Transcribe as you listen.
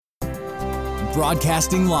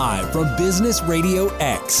Broadcasting live from Business Radio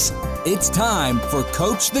X. It's time for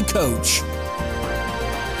Coach the Coach.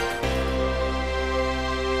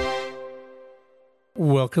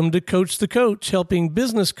 Welcome to Coach the Coach, helping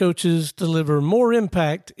business coaches deliver more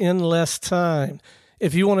impact in less time.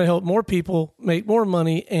 If you want to help more people make more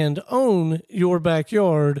money and own your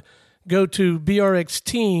backyard, go to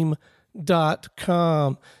brxteam.com.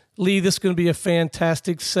 Lee, this is going to be a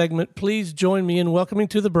fantastic segment. Please join me in welcoming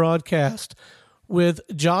to the broadcast with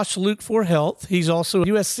Josh Luke for Health. He's also a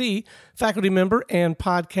USC faculty member and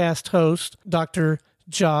podcast host, Dr.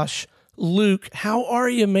 Josh Luke. How are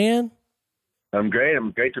you, man? I'm great.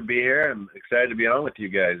 I'm great to be here. I'm excited to be on with you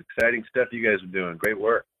guys. Exciting stuff you guys are doing. Great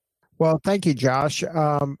work. Well, thank you, Josh.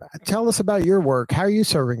 Tell us about your work. How are you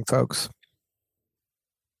serving folks?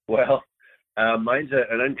 Well, mine's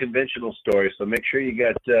an unconventional story, so make sure you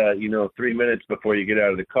got 3 minutes before you get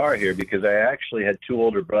out of the car here, because I actually had two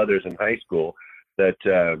older brothers in high school that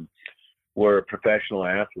were professional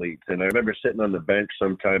athletes, and I remember sitting on the bench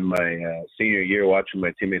sometime my senior year watching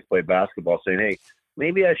my teammates play basketball, saying, "Hey,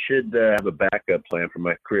 maybe I should have a backup plan for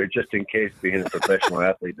my career just in case being a professional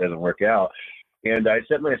athlete doesn't work out." And I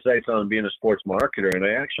set my sights on being a sports marketer, and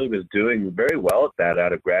I actually was doing very well at that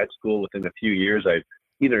out of grad school. Within a few years, I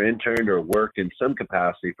either interned or worked in some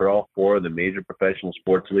capacity for all four of the major professional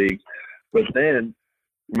sports leagues. But then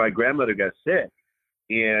my grandmother got sick,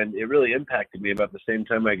 and it really impacted me. About the same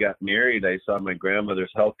time I got married, I saw my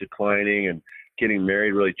grandmother's health declining, and getting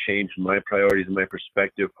married really changed my priorities and my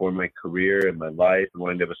perspective for my career and my life, and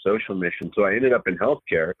wanted to have a social mission. So I ended up in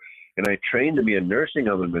healthcare, and I trained to be a nursing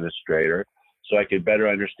home administrator so I could better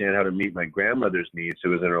understand how to meet my grandmother's needs,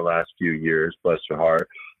 who was in her last few years, bless her heart.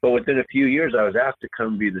 But within a few years, I was asked to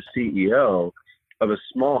come be the CEO of a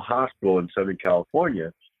small hospital in Southern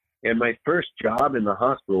California. And my first job in the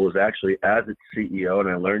hospital was actually as its CEO, and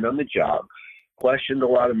I learned on the job, questioned a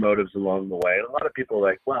lot of motives along the way. And a lot of people were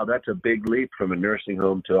like, wow, that's a big leap from a nursing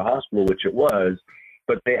home to a hospital, which it was.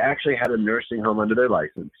 But they actually had a nursing home under their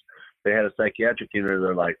license. They had a psychiatric unit under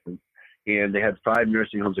their license. And they had 5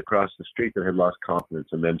 nursing homes across the street that had lost confidence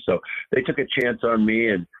in them. So they took a chance on me,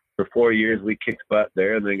 and for 4 years we kicked butt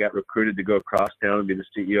there, and then got recruited to go across town and be the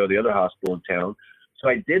CEO of the other hospital in town. So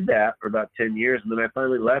I did that for about 10 years, and then I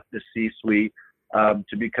finally left the C-suite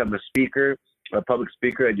to become a speaker, a public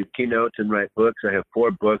speaker. I do keynotes and write books. I have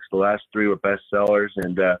 4 books. The last 3 were bestsellers,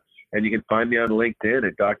 and you can find me on LinkedIn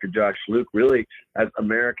at Dr. Josh Luke, really as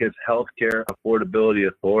America's healthcare affordability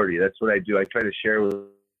authority. That's what I do. I try to share with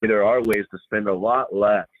there are ways to spend a lot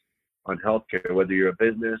less on healthcare, whether you're a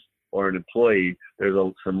business or an employee. There's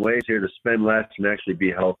some ways here to spend less and actually be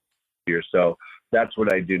healthier. So that's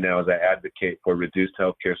what I do now, is I advocate for reduced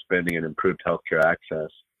healthcare spending and improved healthcare access.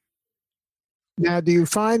 Now, do you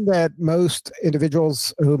find that most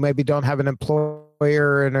individuals who maybe don't have an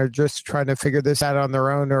employer and are just trying to figure this out on their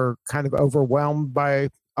own are kind of overwhelmed by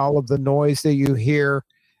all of the noise that you hear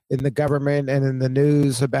in the government and in the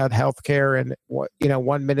news about healthcare, and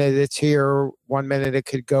 1 minute it's here, 1 minute it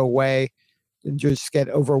could go away, and just get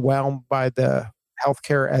overwhelmed by the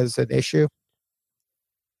healthcare as an issue?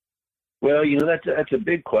 Well, that's a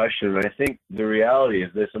big question. And I think the reality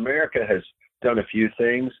is this: America has done a few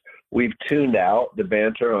things. We've tuned out the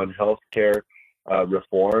banter on healthcare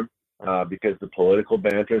reform because the political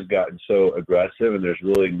banter has gotten so aggressive, and there's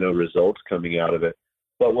really no results coming out of it.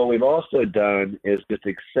 But what we've also done is just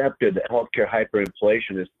accepted that healthcare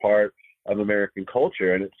hyperinflation is part of American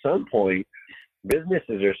culture. And at some point,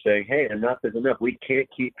 businesses are saying, hey, enough is enough. We can't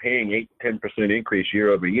keep paying 8-10% increase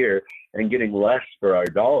year over year and getting less for our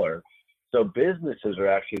dollar. So businesses are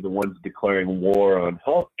actually the ones declaring war on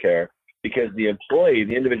healthcare, because the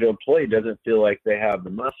individual employee doesn't feel like they have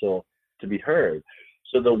the muscle to be heard.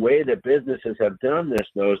 So the way that businesses have done this,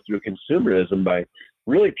 though, is through consumerism, by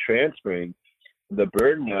really transferring the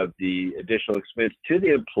burden of the additional expense to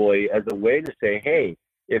the employee as a way to say, hey,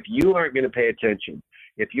 if you aren't going to pay attention,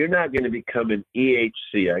 if you're not going to become an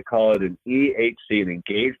EHC, I call it an EHC, an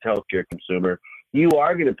engaged healthcare consumer, you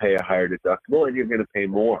are going to pay a higher deductible and you're going to pay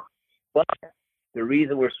more. But the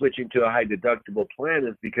reason we're switching to a high deductible plan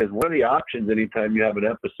is because one of the options anytime you have an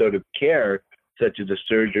episode of care, such as a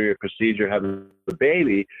surgery or procedure, having a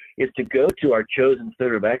baby, is to go to our chosen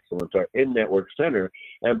center of excellence, our in-network center,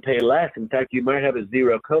 and pay less. In fact, you might have a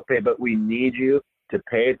zero copay, but we need you to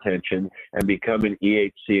pay attention and become an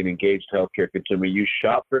EHC, an engaged healthcare consumer. You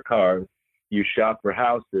shop for cars, you shop for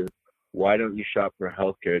houses. Why don't you shop for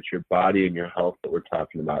healthcare? It's your body and your health that we're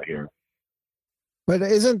talking about here. But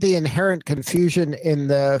isn't the inherent confusion in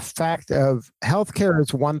the fact of healthcare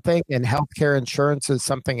is one thing and healthcare insurance is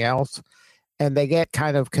something else, and they get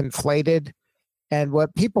kind of conflated? And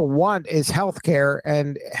what people want is healthcare,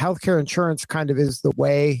 and healthcare insurance kind of is the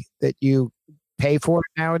way that you pay for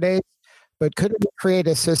it nowadays. But couldn't we create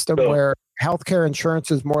a system where healthcare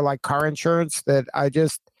insurance is more like car insurance, that I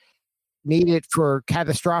just need it for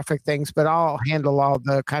catastrophic things, but I'll handle all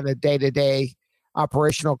the kind of day-to-day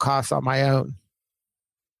operational costs on my own?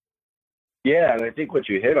 Yeah, and I think what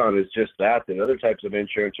you hit on is just that other types of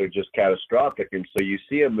insurance are just catastrophic. And so you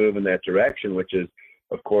see a move in that direction, which is,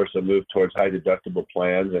 of course, a move towards high deductible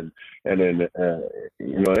plans and an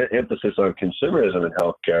emphasis on consumerism in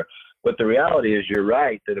healthcare. But the reality is, you're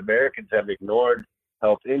right, that Americans have ignored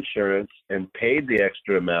health insurance and paid the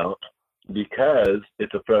extra amount because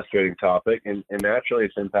it's a frustrating topic, and naturally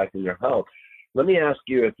it's impacting their health. Let me ask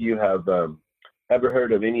you if you have ever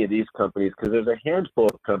heard of any of these companies, because there's a handful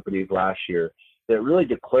of companies last year that really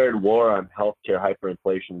declared war on healthcare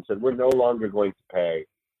hyperinflation and said, we're no longer going to pay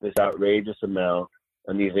this outrageous amount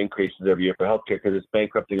and these increases every year for healthcare because it's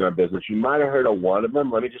bankrupting our business. You might have heard of one of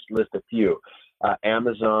them. Let me just list a few.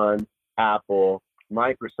 Amazon, Apple,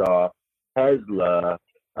 Microsoft, Tesla,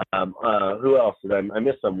 who else did I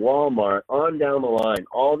miss some? Walmart, on down the line.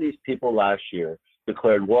 All these people last year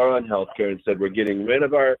declared war on healthcare and said, we're getting rid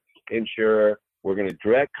of our insurer. We're going to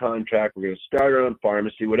direct contract. We're going to start our own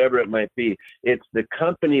pharmacy, whatever it might be. It's the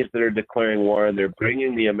companies that are declaring war, and they're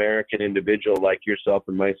bringing the American individual like yourself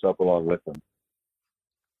and myself along with them.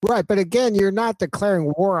 Right. But again, you're not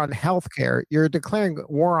declaring war on healthcare. You're declaring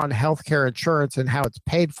war on healthcare insurance and how it's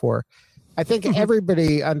paid for. I think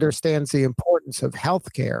everybody understands the importance of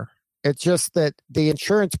healthcare. It's just that the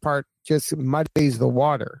insurance part just muddies the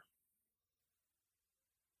water.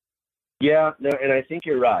 Yeah, no, and I think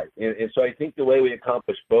you're right. And so I think the way we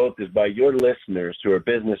accomplish both is by your listeners who are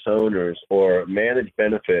business owners or manage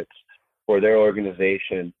benefits for their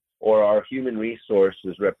organization, or our human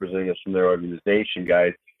resources representatives from their organization,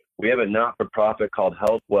 guys. We have a not-for-profit called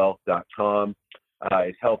healthwealth.com.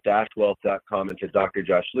 It's health-wealth.com and to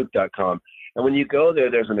drjoshluke.com. And when you go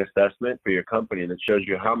there, there's an assessment for your company that shows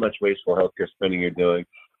you how much wasteful healthcare spending you're doing.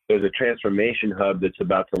 There's a transformation hub that's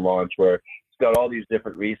about to launch where it's got all these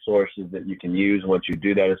different resources that you can use once you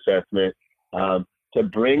do that assessment to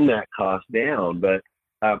bring that cost down. But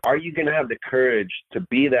are you going to have the courage to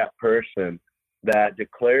be that person that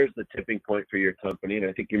declares the tipping point for your company? And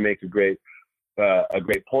I think you make a great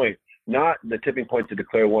point. Not the tipping point to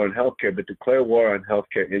declare war on healthcare, but declare war on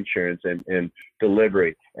healthcare insurance and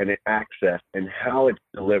delivery and access and how it's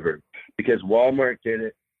delivered. Because Walmart did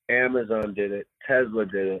it, Amazon did it, Tesla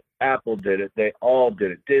did it, Apple did it, they all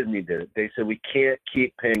did it, Disney did it. They said, we can't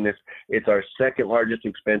keep paying this. It's our second largest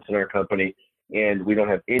expense in our company, and we don't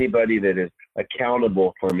have anybody that is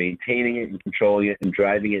accountable for maintaining it and controlling it and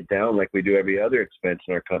driving it down like we do every other expense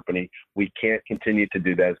in our company. We can't continue to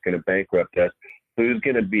do that. It's going to bankrupt us. Who's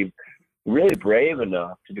going to be really brave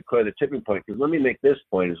enough to declare the tipping point? Because let me make this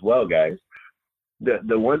point as well, guys.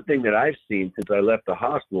 The one thing that I've seen since I left the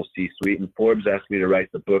hospital C-suite, and Forbes asked me to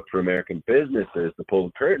write the book for American businesses to pull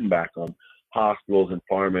the curtain back on hospitals and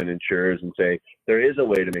pharma and insurers and say, there is a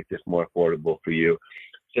way to make this more affordable for you.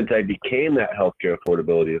 Since I became that healthcare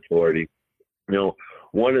affordability authority,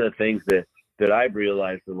 one of the things that I've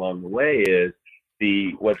realized along the way is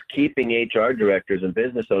what's keeping HR directors and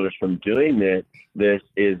business owners from doing this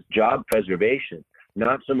is job preservation.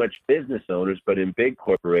 Not so much business owners, but in big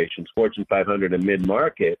corporations, Fortune 500 and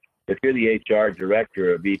mid-market. If you're the HR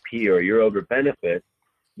director or VP or you're over benefits,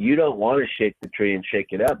 you don't want to shake the tree and shake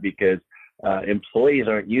it up because employees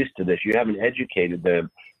aren't used to this. You haven't educated them.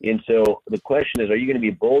 And so the question is, are you going to be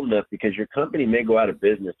bold enough? Because your company may go out of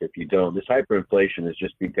business if you don't. This hyperinflation has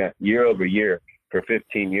just been year over year for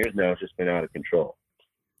 15 years now. It's just been out of control.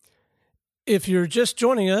 If you're just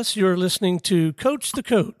joining us, you're listening to Coach the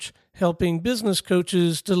Coach, helping business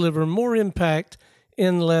coaches deliver more impact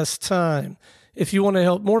in less time. If you want to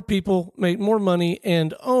help more people make more money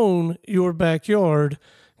and own your backyard,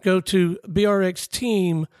 go to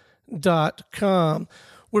brxteam.com.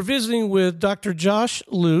 We're visiting with Dr. Josh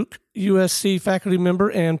Luke, USC faculty member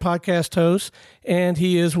and podcast host, and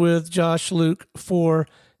he is with Josh Luke for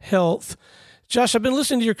Health. Josh, I've been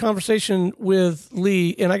listening to your conversation with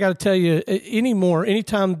Lee, and I got to tell you,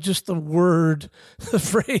 anytime just the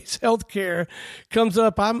phrase healthcare comes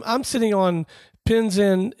up, I'm sitting on pins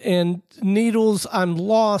and needles. I'm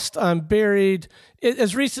lost. I'm buried.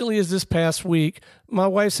 As recently as this past week, my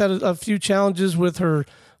wife's had a few challenges with her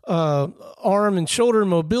arm and shoulder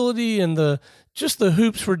mobility and the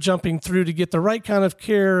hoops we're jumping through to get the right kind of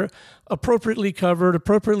care appropriately covered,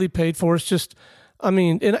 appropriately paid for. It's just,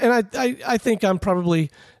 I think I'm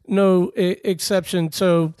probably no exception.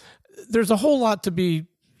 So there's a whole lot to be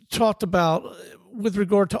talked about with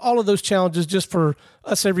regard to all of those challenges just for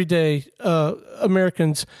us everyday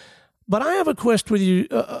Americans. But I have a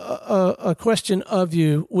question of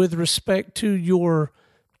you with respect to your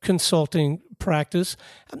consulting practice.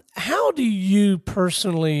 How do you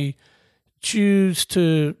personally choose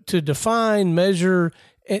to define, measure,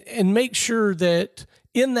 and make sure that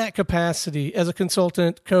in that capacity as a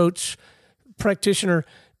consultant, coach, practitioner,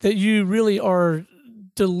 that you really are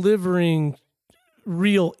delivering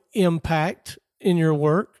real impact in your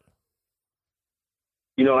work?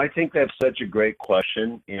 I think that's such a great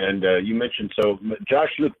question. And you mentioned, so Josh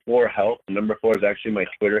Luke 4 Health, number 4 is actually my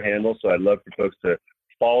Twitter handle. So I'd love for folks to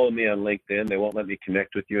follow me on LinkedIn. They won't let me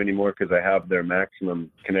connect with you anymore because I have their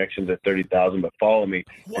maximum connections at 30,000, but follow me.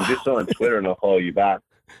 Wow. And just on Twitter and I'll follow you back.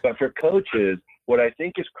 But for coaches, what I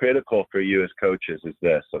think is critical for you as coaches is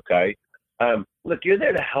this, okay? Look, you're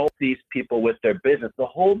there to help these people with their business, the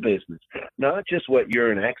whole business, not just what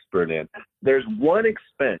you're an expert in. There's one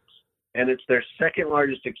expense, and it's their second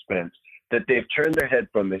largest expense that they've turned their head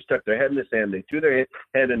from. They stuck their head in the sand. They threw their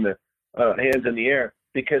head in the hands in the air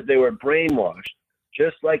because they were brainwashed,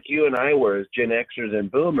 just like you and I were as Gen Xers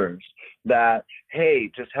and Boomers, that,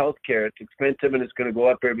 hey, just healthcare, it's expensive and it's going to go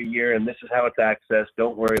up every year, and this is how it's accessed.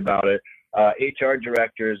 Don't worry about it. HR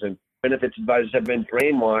directors and benefits advisors have been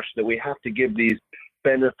brainwashed that we have to give these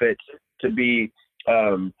benefits to be,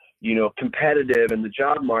 competitive in the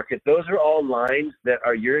job market. Those are all lines that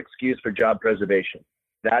are your excuse for job preservation.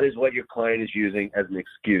 That is what your client is using as an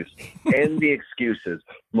excuse. End the excuses.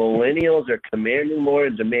 Millennials are commanding more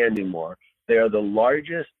and demanding more. They are the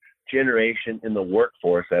largest generation in the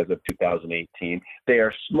workforce as of 2018. They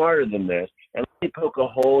are smarter than this. And let me poke a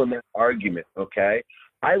hole in that argument, okay?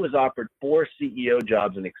 I was offered 4 CEO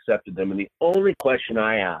jobs and accepted them. And the only question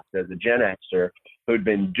I asked as a Gen Xer who'd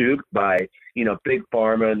been duped by, big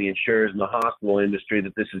pharma and the insurers and the hospital industry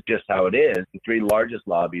that this is just how it is, the 3 largest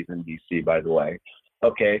lobbies in DC, by the way.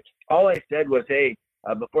 Okay. All I said was, hey,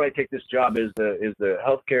 before I take this job, is the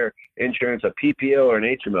healthcare insurance a PPO or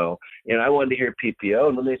an HMO? And I wanted to hear PPO.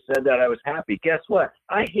 And when they said that, I was happy. Guess what?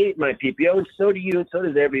 I hate my PPO, and so do you, and so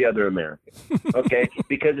does every other American. Okay.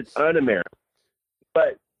 Because it's un-American.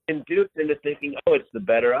 But duped into thinking, it's the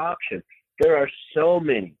better option. There are so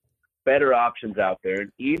many better options out there.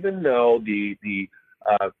 And even though the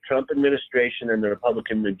Trump administration and the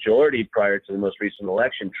Republican majority prior to the most recent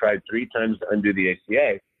election tried 3 times to undo the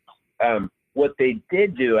ACA, what they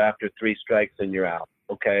did do after 3 strikes and you're out,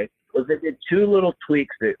 okay, was they did 2 little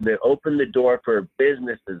tweaks that opened the door for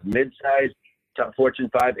businesses, mid-sized, Fortune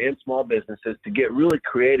 5 and small businesses to get really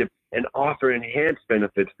creative and offer enhanced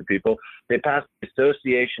benefits to people. They passed the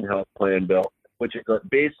Association Health Plan bill, which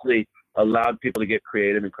basically allowed people to get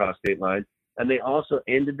creative and cross state lines. And they also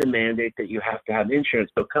ended the mandate that you have to have insurance.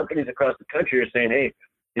 So companies across the country are saying, hey,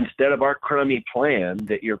 instead of our crummy plan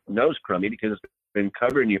that your nose crummy because it's been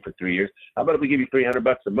covering you for 3 years, how about if we give you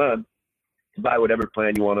 $300 a month to buy whatever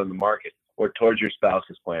plan you want on the market or towards your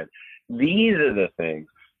spouse's plan? These are the things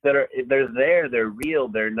that they're real.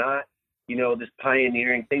 They're not, this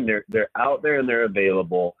pioneering thing. They're out there and they're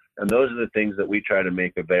available. And those are the things that we try to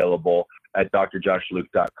make available at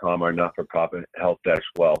drjoshluke.com, our not-for-profit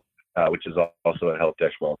health-wealth, which is also at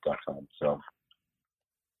health-wealth.com. So.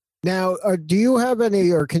 Now, do you have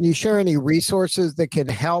any, or can you share any resources that can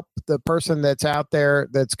help the person that's out there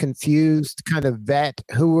that's confused kind of vet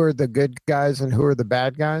who are the good guys and who are the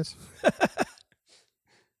bad guys?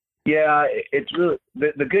 Yeah, it's really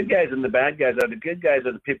the good guys and the bad guys are the good guys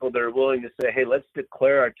are the people that are willing to say, hey, let's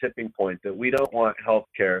declare our tipping point that we don't want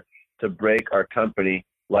healthcare to break our company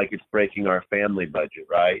like it's breaking our family budget,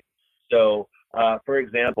 right? So, for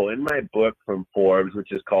example, in my book from Forbes,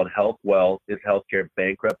 which is called Health Wealth, Is Healthcare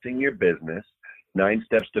Bankrupting Your Business? 9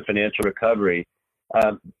 Steps to Financial Recovery.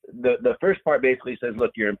 The first part basically says,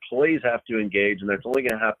 look, your employees have to engage, and that's only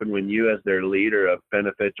going to happen when you, as their leader of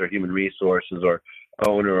benefits or human resources or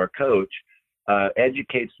owner or coach,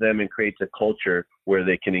 educates them and creates a culture where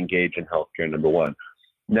they can engage in healthcare, number 1.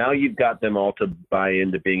 Now you've got them all to buy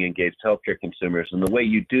into being engaged healthcare consumers. And the way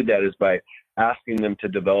you do that is by asking them to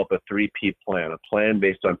develop a 3P plan, a plan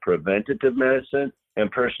based on preventative medicine and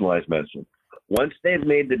personalized medicine. Once they've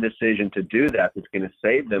made the decision to do that, it's going to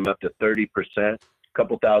save them up to 30%, a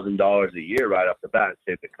couple $1,000s a year right off the bat,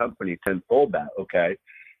 save the company tenfold that, okay?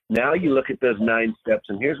 Now you look at those 9 steps,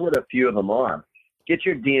 and here's what a few of them are. Get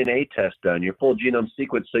your DNA test done, your full genome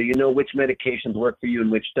sequence, so you know which medications work for you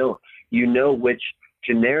and which don't. You know which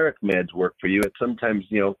generic meds work for you at sometimes,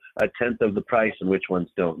 a tenth of the price and which ones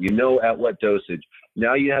don't. You know at what dosage.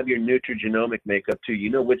 Now you have your nutrigenomic makeup too. You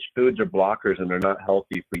know which foods are blockers and are not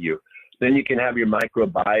healthy for you. Then you can have your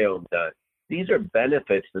microbiome done. these are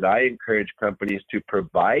benefits that I encourage companies to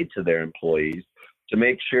provide to their employees to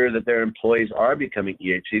make sure that their employees are becoming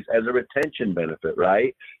EHCs as a retention benefit,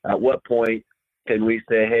 right? At what point can we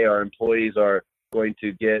say, hey, our employees are going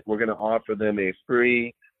to we're going to offer them a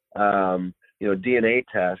free, DNA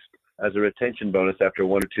test as a retention bonus after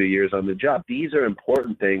 1 or 2 years on the job? These are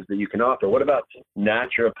important things that you can offer. What about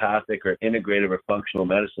naturopathic or integrative or functional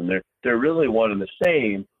medicine? They're really one and the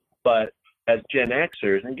same, but as Gen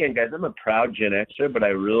Xers, and again, guys, I'm a proud Gen Xer, but I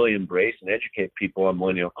really embrace and educate people on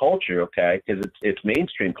millennial culture, okay, because it's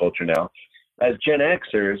mainstream culture now. As Gen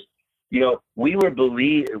Xers, we were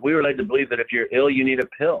led to believe that if you're ill, you need a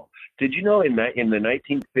pill. Did you know in the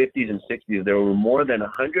 1950s and 60s, there were more than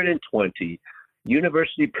 120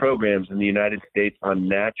 university programs in the United States on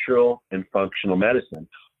natural and functional medicine?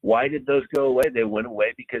 Why did those go away? They went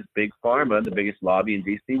away because Big Pharma, the biggest lobby in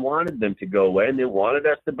DC, wanted them to go away, and they wanted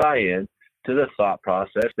us to buy in to the thought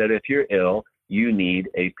process that if you're ill, you need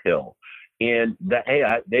a pill. And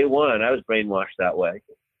they won. I was brainwashed that way.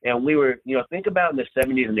 And we were, think about in the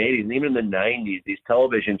 70s and 80s, and even in the 90s, these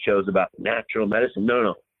television shows about natural medicine.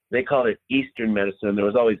 No. They called it Eastern medicine. There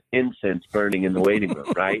was always incense burning in the waiting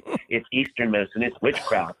room, right? It's Eastern medicine. It's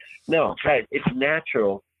witchcraft. No, guys, it's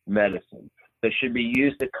natural medicine that should be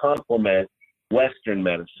used to complement Western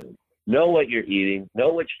medicine. Know what you're eating.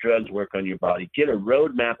 Know which drugs work on your body. Get a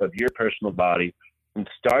roadmap of your personal body and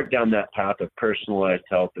start down that path of personalized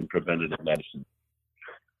health and preventative medicine.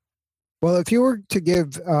 Well, if you were to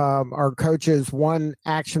give our coaches one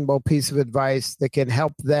actionable piece of advice that can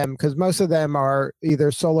help them, because most of them are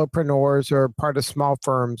either solopreneurs or part of small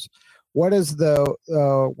firms, what is the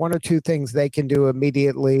one or two things they can do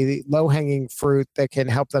immediately, low-hanging fruit that can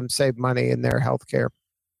help them save money in their healthcare?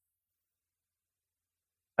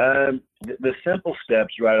 The simple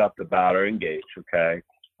steps right off the bat are engage, okay?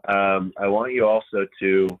 I want you also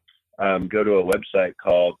to go to a website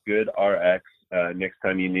called GoodRx. Next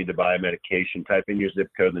time you need to buy a medication, type in your zip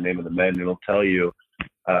code, the name of the med, and it'll tell you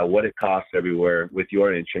what it costs everywhere with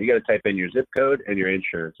your insurance. You got to type in your zip code and your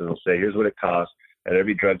insurance, and it'll say, here's what it costs at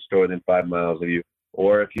every drugstore within 5 miles of you,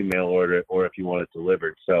 or if you mail order it, or if you want it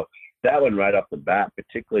delivered. So that one right off the bat,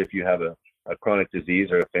 particularly if you have a chronic disease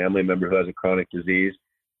or a family member who has a chronic disease,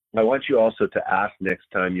 I want you also to ask next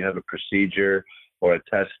time you have a procedure or a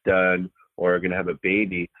test done or are going to have a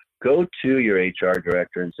baby, go to your HR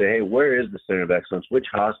director and say, hey, where is the Center of Excellence? Which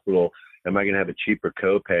hospital am I going to have a cheaper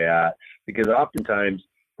copay at? Because oftentimes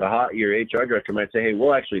your HR director might say, hey,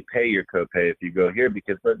 we'll actually pay your copay if you go here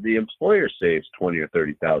because the employer saves $20,000 or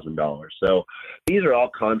 $30,000. So these are all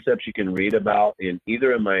concepts you can read about in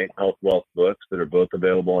either of my Health Wealth books that are both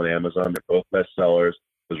available on Amazon. They're both bestsellers.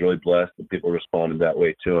 I was really blessed that people responded that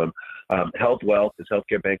way to them. Health Wealth is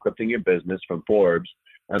Healthcare Bankrupting Your Business from Forbes.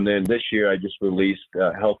 And then this year I just released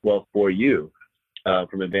Health Wealth for You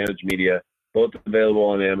from Advantage Media, both available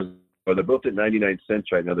on Amazon. They're both at 99 cents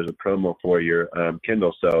right now. There's a promo for your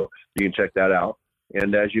Kindle, so you can check that out.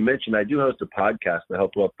 And as you mentioned, I do host a podcast, the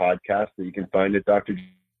Health Wealth Podcast, that you can find at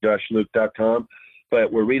drjoshluke.com.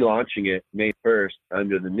 But we're relaunching it May 1st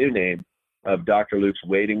under the new name of Dr. Luke's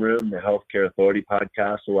Waiting Room, the Healthcare Authority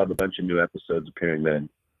Podcast. So we'll have a bunch of new episodes appearing then.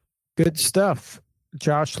 Good stuff.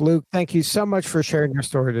 Josh Luke, thank you so much for sharing your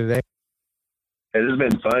story today. It has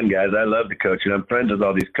been fun, guys. I love to coach, and I'm friends with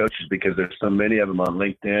all these coaches because there's so many of them on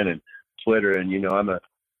LinkedIn and Twitter, and I'm an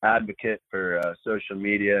advocate for social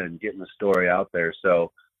media and getting the story out there.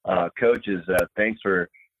 So, coaches, thanks for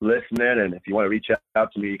listening, and if you want to reach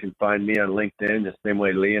out to me, you can find me on LinkedIn, the same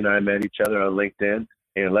way Lee and I met each other on LinkedIn,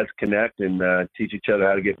 and let's connect and teach each other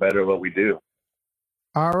how to get better at what we do.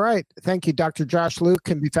 All right. Thank you. Dr. Josh Luke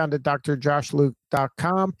can be found at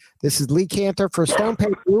drjoshluke.com. This is Lee Cantor for Stone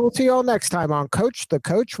Page. We will see you all next time on Coach the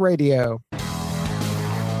Coach Radio.